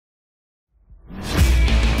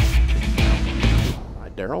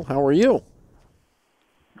Daryl. How are you?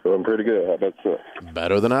 Doing pretty good. How about you?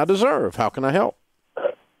 Better than I deserve. How can I help?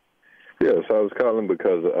 Yes, I was calling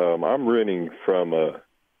because I'm renting from a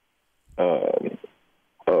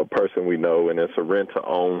person we know, and it's a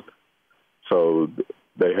rent-to-own. So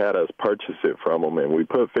they had us purchase it from them, and we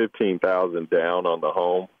put $15,000 down on the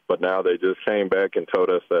home. But now they just came back and told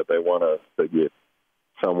us that they want us to get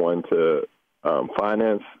someone to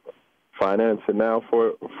finance it now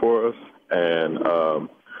for us, and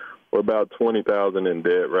we're about $20,000 in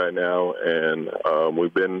debt right now, and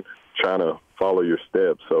we've been trying to follow your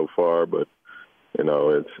steps so far, but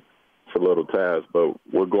it's a little task, but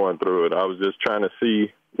we're going through it. I was just trying to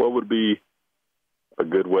see what would be a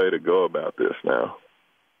good way to go about this now.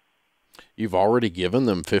 You've already given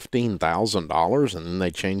them $15,000 and then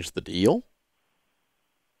they changed the deal?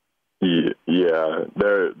 Yeah,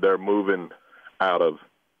 they're moving out of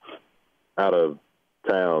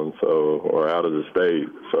town, or out of the state,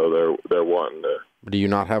 so they're wanting to. Do you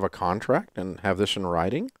not have a contract and have this in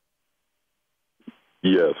writing?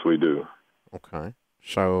 Yes, we do. Okay.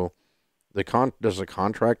 So does the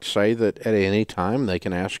contract say that at any time they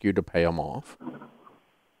can ask you to pay them off?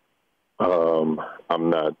 I'm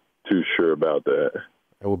not too sure about that.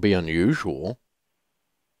 It would be unusual.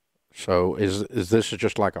 So is this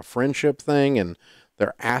just like a friendship thing and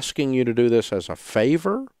they're asking you to do this as a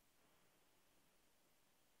favor?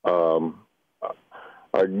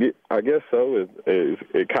 I guess so.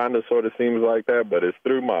 It kind of sort of seems like that, but it's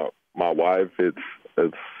through my wife. It's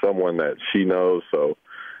someone that she knows, so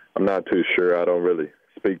I'm not too sure. I don't really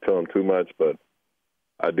speak to them too much, but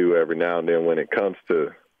I do every now and then when it comes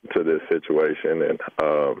to this situation. And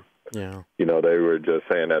they were just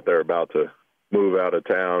saying that they're about to move out of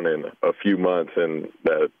town in a few months, and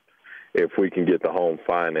that if we can get the home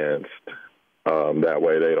financed, that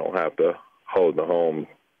way they don't have to hold the home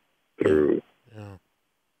through. Yeah.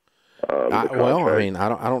 I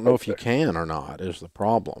don't know if you can or not is the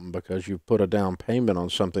problem, because you put a down payment on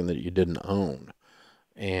something that you didn't own,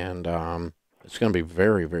 and it's going to be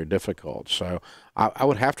very, very difficult. So I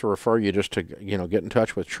would have to refer you just to get in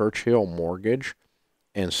touch with Churchill Mortgage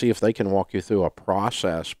and see if they can walk you through a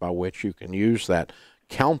process by which you can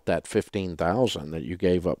count that $15,000 that you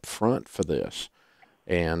gave up front for this.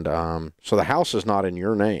 And so the house is not in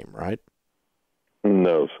your name, right?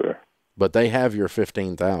 No, sir. But they have your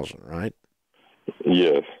 $15,000, right?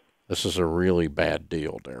 Yes. This is a really bad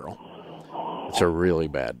deal, Daryl. It's a really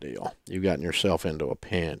bad deal. You've gotten yourself into a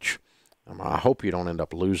pinch. I hope you don't end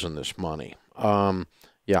up losing this money. I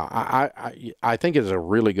think it's a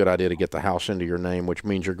really good idea to get the house into your name, which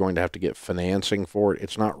means you're going to have to get financing for it.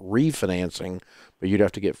 It's not refinancing, but you'd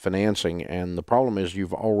have to get financing. And the problem is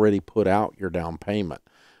you've already put out your down payment.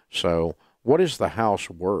 So what is the house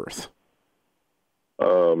worth?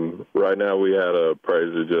 Right now we had a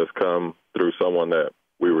appraiser just come through someone that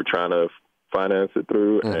we were trying to finance it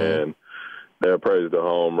through, and they appraised the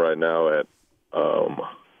home right now at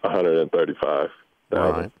 $135,000.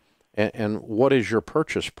 Right. And what is your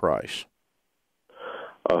purchase price?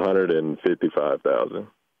 $155,000.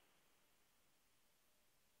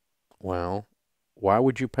 Well, why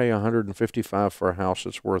would you pay $155,000 for a house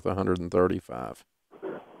that's worth $135,000?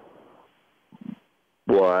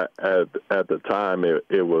 Well, at the time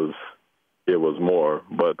it was more,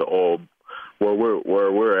 but the oil, where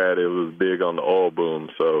we're at, it was big on the oil boom,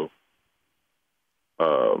 so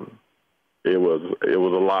it was a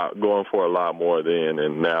lot, going for a lot more then,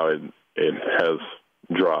 and now it has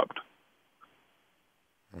dropped.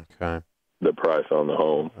 Okay. The price on the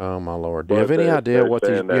home. Oh my Lord! Do you have any idea what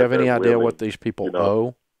these people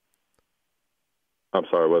owe? I'm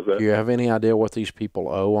sorry, what's that? Do you have any idea what these people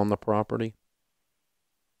owe on the property?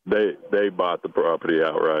 They bought the property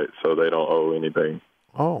outright, so they don't owe anything.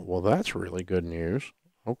 Oh, well, that's really good news.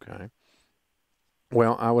 Okay.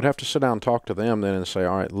 Well, I would have to sit down and talk to them then and say,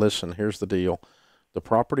 all right, listen, here's the deal. The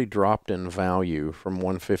property dropped in value from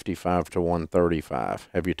 $155,000 to $135,000.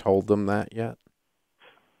 Have you told them that yet?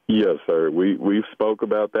 Yes, sir. We've spoke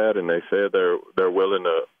about that, and they said they're willing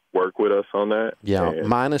to work with us on that. Yeah,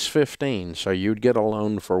 minus 15, so you'd get a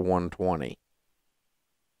loan for $120,000.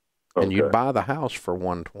 Okay. And you'd buy the house for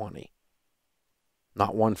 $120,000,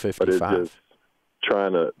 not $155,000. But it's just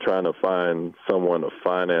trying to find someone to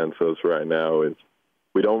finance us right now.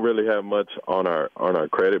 We don't really have much on our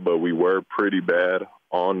credit, but we were pretty bad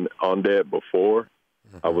on debt before.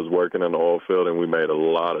 I was working in the oil field, and we made a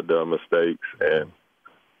lot of dumb mistakes, and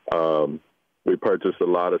we purchased a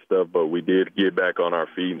lot of stuff, but we did get back on our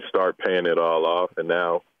feet and start paying it all off, and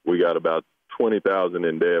now we got about $20,000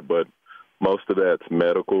 in debt, but most of that's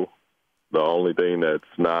medical. The only thing that's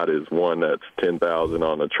not is one that's $10,000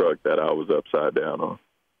 on a truck that I was upside down on.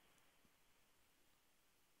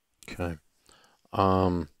 Okay.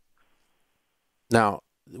 Now,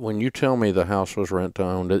 when you tell me the house was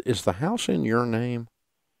rent-to-own, is the house in your name?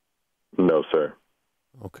 No, sir.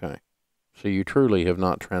 Okay. So you truly have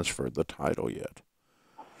not transferred the title yet?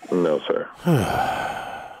 No, sir.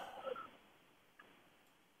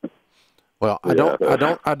 Well, I don't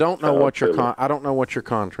know what I don't know what your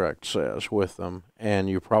contract says with them, and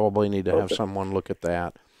you probably need to have someone look at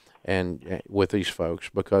that and with these folks,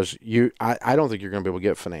 because I don't think you're going to be able to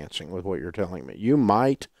get financing with what you're telling me. You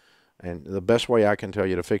might, and the best way I can tell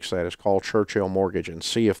you to fix that is call Churchill Mortgage and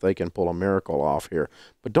see if they can pull a miracle off here.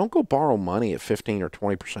 But don't go borrow money at 15 or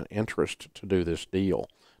 20% interest to do this deal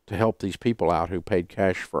to help these people out who paid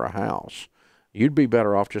cash for a house. You'd be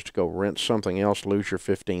better off just to go rent something else, lose your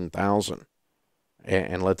 $15,000.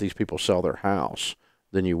 And let these people sell their house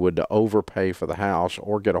than you would to overpay for the house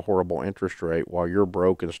or get a horrible interest rate while you're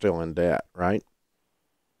broke and still in debt, right?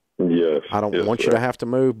 Yes. I don't want you to have to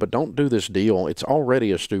move, but don't do this deal. It's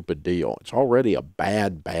already a stupid deal. It's already a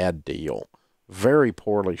bad deal. Very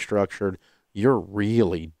poorly structured. You're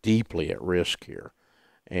really deeply at risk here.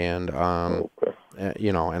 And,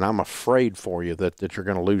 you know, and I'm afraid for you that you're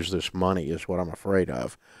going to lose this money is what I'm afraid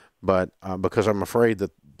of. But because I'm afraid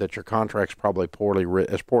that your contract's probably poorly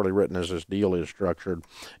written as this deal is structured,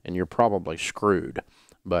 and you're probably screwed.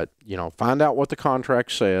 But, you know, find out what the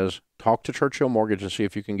contract says, talk to Churchill Mortgage and see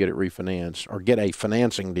if you can get it refinanced or get a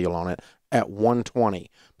financing deal on it at $120.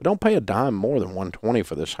 But don't pay a dime more than $120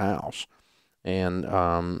 for this house. And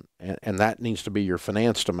that needs to be your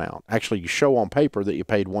financed amount. Actually, you show on paper that you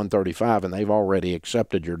paid $135 and they've already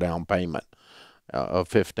accepted your down payment of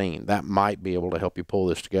 $15. That might be able to help you pull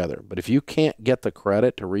this together. But if you can't get the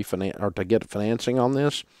credit to refinance or to get financing on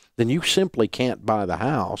this, then you simply can't buy the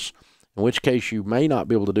house, in which case you may not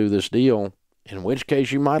be able to do this deal, in which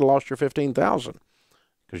case you might have lost your $15,000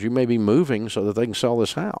 because you may be moving so that they can sell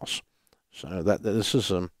this house. So this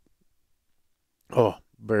is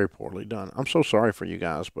very poorly done. I'm so sorry for you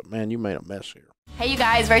guys, but man, you made a mess here. Hey you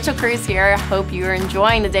guys, Rachel Cruz here. Hope you're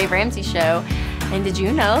enjoying the Dave Ramsey Show. And did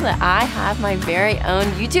you know that I have my very own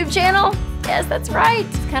YouTube channel? Yes, that's right.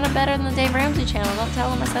 It's kind of better than the Dave Ramsey channel. Don't tell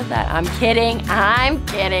them I said that. I'm kidding. I'm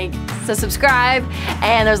kidding. So subscribe,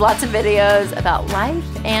 and there's lots of videos about life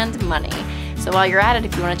and money. So while you're at it,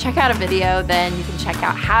 if you want to check out a video, then you can check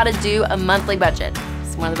out how to do a monthly budget.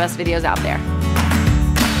 It's one of the best videos out there.